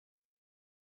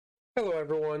Hello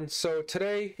everyone. So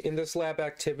today in this lab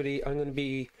activity, I'm going to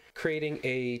be creating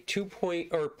a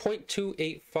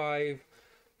 0.285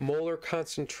 molar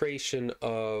concentration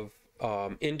of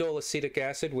indole-acetic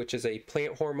acid, which is a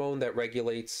plant hormone that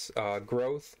regulates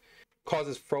growth,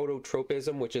 causes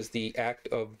phototropism, which is the act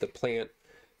of the plant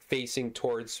facing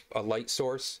towards a light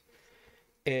source.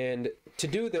 And to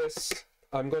do this,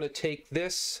 I'm going to take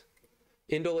this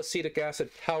indole-acetic acid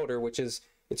powder, which is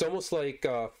it's almost like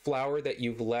flour that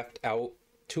you've left out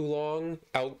too long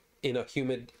out in a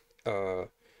humid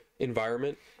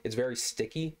environment. It's very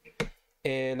sticky,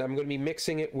 and I'm going to be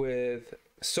mixing it with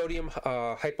sodium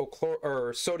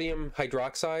sodium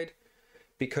hydroxide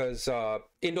because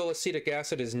indole-acetic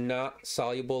acid is not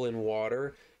soluble in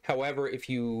water. However, if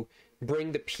you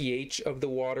bring the pH of the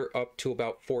water up to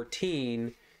about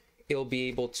 14, it'll be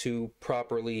able to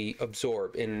properly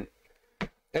absorb. And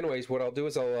anyways, what I'll do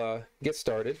is I'll get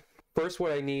started. First,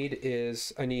 what I need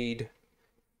is 25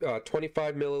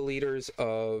 milliliters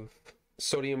of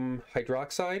sodium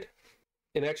hydroxide.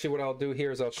 And actually what I'll do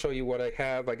here is I'll show you what I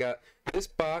have. I got this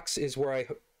box is where I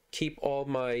keep all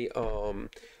my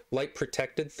light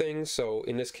protected things. So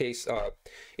in this case,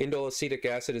 indole-acetic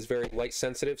acid is very light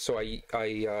sensitive, so I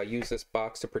use this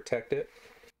box to protect it.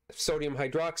 Sodium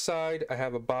hydroxide, I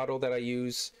have a bottle that I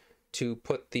use to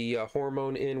put the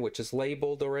hormone in, which is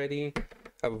labeled already. I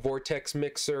have a vortex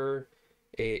mixer,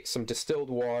 some distilled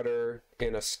water,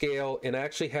 and a scale. And I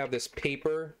actually have this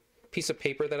piece of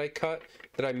paper that I cut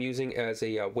that I'm using as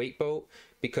a weight boat,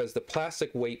 because the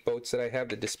plastic weight boats that I have,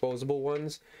 the disposable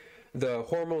ones, the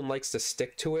hormone likes to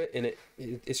stick to it, and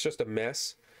it's just a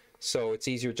mess. So it's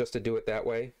easier just to do it that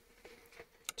way,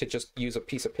 to just use a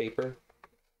piece of paper.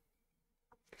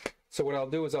 So what I'll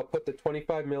do is I'll put the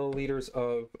 25 milliliters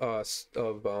of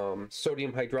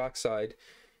sodium hydroxide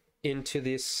into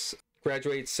this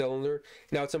graduated cylinder.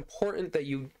 Now it's important that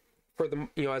you, for the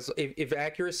if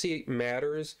accuracy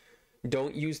matters,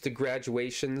 don't use the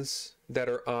graduations that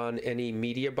are on any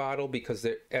media bottle, because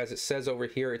as it says over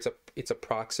here, it's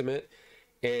approximate,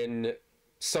 and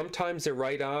sometimes they're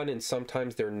right on and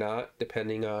sometimes they're not,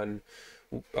 depending on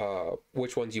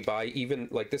which ones you buy. Even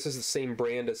like this is the same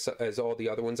brand as all the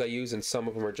other ones I use, and some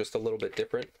of them are just a little bit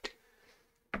different.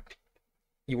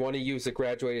 You want to use the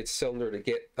graduated cylinder to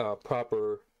get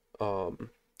proper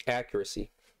accuracy.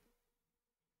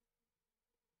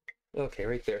 Okay,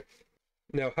 right there.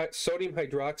 Now sodium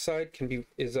hydroxide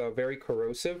is very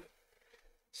corrosive,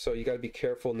 so you got to be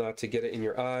careful not to get it in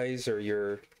your eyes or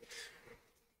your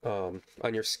on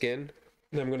your skin.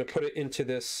 And I'm going to put it into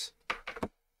this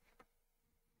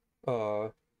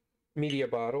media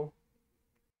bottle.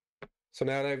 So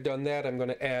now that I've done that, I'm going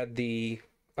to add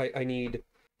I need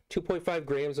 2.5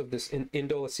 grams of this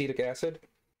indole-acetic acid.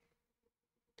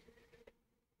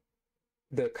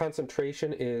 The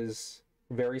concentration is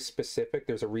very specific.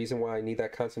 There's a reason why I need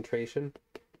that concentration,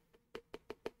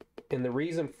 and the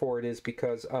reason for it is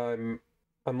because I'm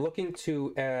looking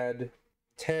to add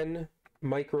 10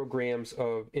 micrograms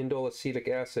of indole-acetic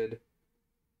acid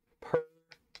per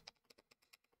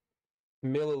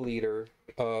milliliter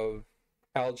of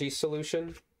algae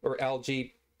solution, or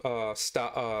algae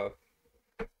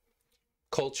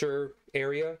culture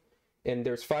area, and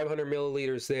there's 500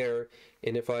 milliliters there.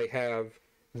 And if I have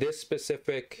this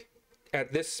specific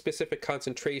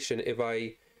concentration, if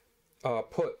I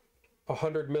put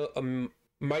 100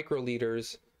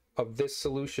 microliters of this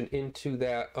solution into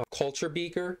that culture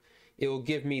beaker, it will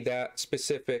give me that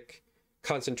specific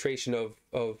concentration of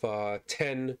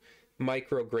 10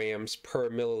 micrograms per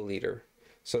milliliter.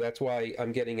 So that's why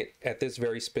I'm getting it at this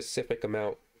very specific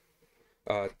amount,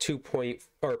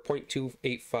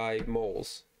 0.285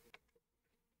 moles.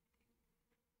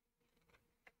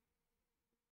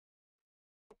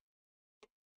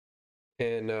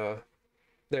 And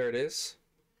there it is.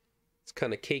 It's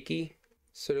kind of cakey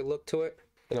sort of look to it,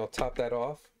 and I'll top that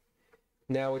off.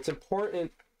 Now it's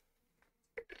important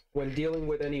when dealing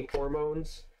with any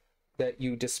hormones that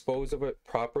you dispose of it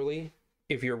properly.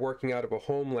 If you're working out of a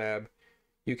home lab,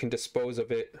 you can dispose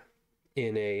of it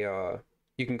in a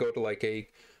you can go to like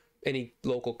any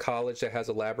local college that has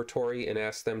a laboratory and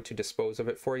ask them to dispose of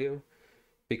it for you,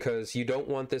 because you don't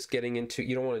want this getting into,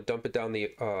 you don't want to dump it down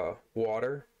the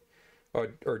water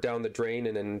or down the drain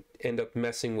and then end up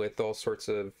messing with all sorts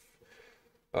of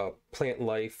plant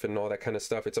life and all that kind of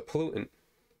stuff. It's a pollutant,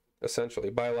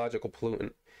 essentially, biological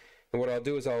pollutant. And what I'll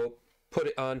do is I'll put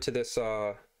it onto this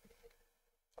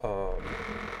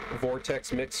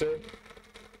vortex mixer,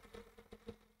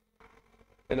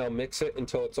 and I'll mix it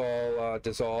until it's all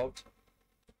dissolved.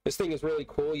 This thing is really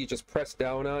cool. You just press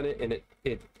down on it and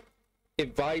it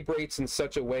it vibrates in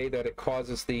such a way that it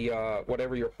causes the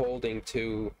whatever you're holding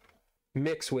to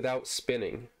mix without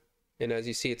spinning. And as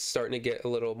you see, it's starting to get a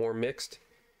little more mixed.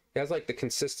 It has like the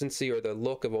consistency or the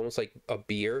look of almost like a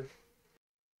beer.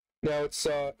 Now it's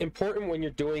important when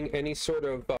you're doing any sort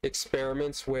of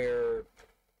experiments where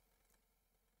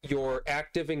your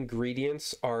active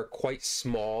ingredients are quite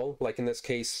small, like in this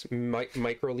case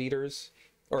microliters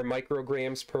or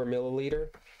micrograms per milliliter.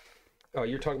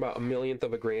 You're talking about a millionth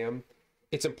of a gram.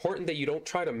 It's important that you don't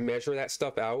try to measure that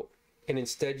stuff out, and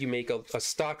instead you make a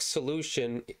stock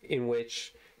solution in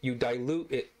which you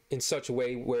dilute it in such a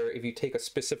way where if you take a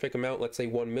specific amount, let's say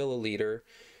 1 milliliter,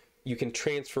 you can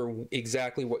transfer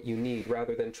exactly what you need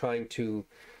rather than trying to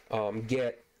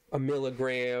get a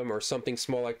milligram or something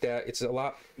small like that. It's a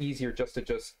lot easier just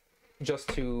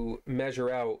to measure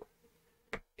out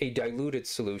a diluted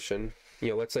solution. You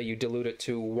know, let's say you dilute it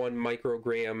to 1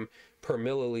 microgram per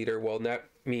milliliter. Well, that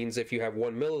means if you have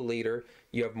 1 milliliter,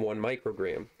 you have 1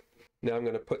 microgram. Now I'm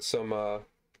going to put some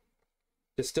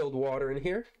distilled water in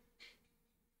here.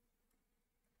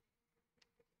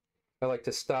 I like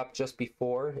to stop just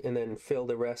before and then fill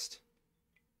the rest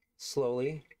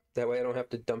slowly. That way I don't have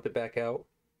to dump it back out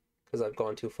because I've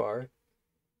gone too far.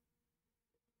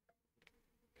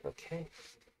 Okay.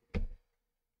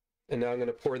 And now I'm going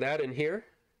to pour that in here.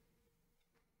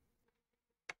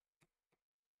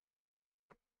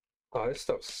 Oh, this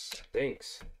stuff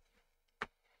stinks.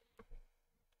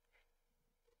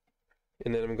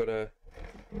 And then I'm going to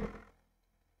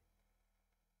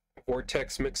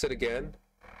vortex mix it again.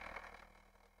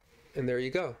 And there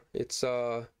you go. It's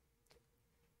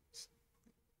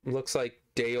looks like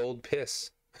day old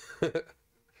piss.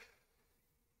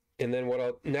 And then what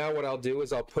I'll do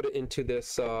is I'll put it into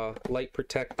this light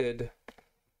protected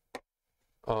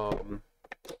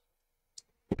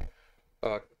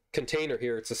container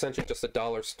here. It's essentially just a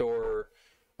dollar store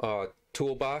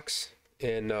toolbox,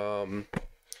 and now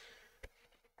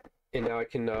I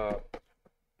can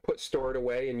store it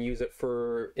away and use it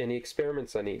for any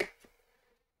experiments I need.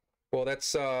 Well,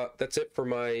 that's it for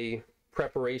my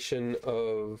preparation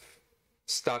of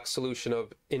stock solution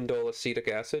of indole-acetic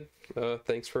acid.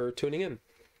 Thanks for tuning in.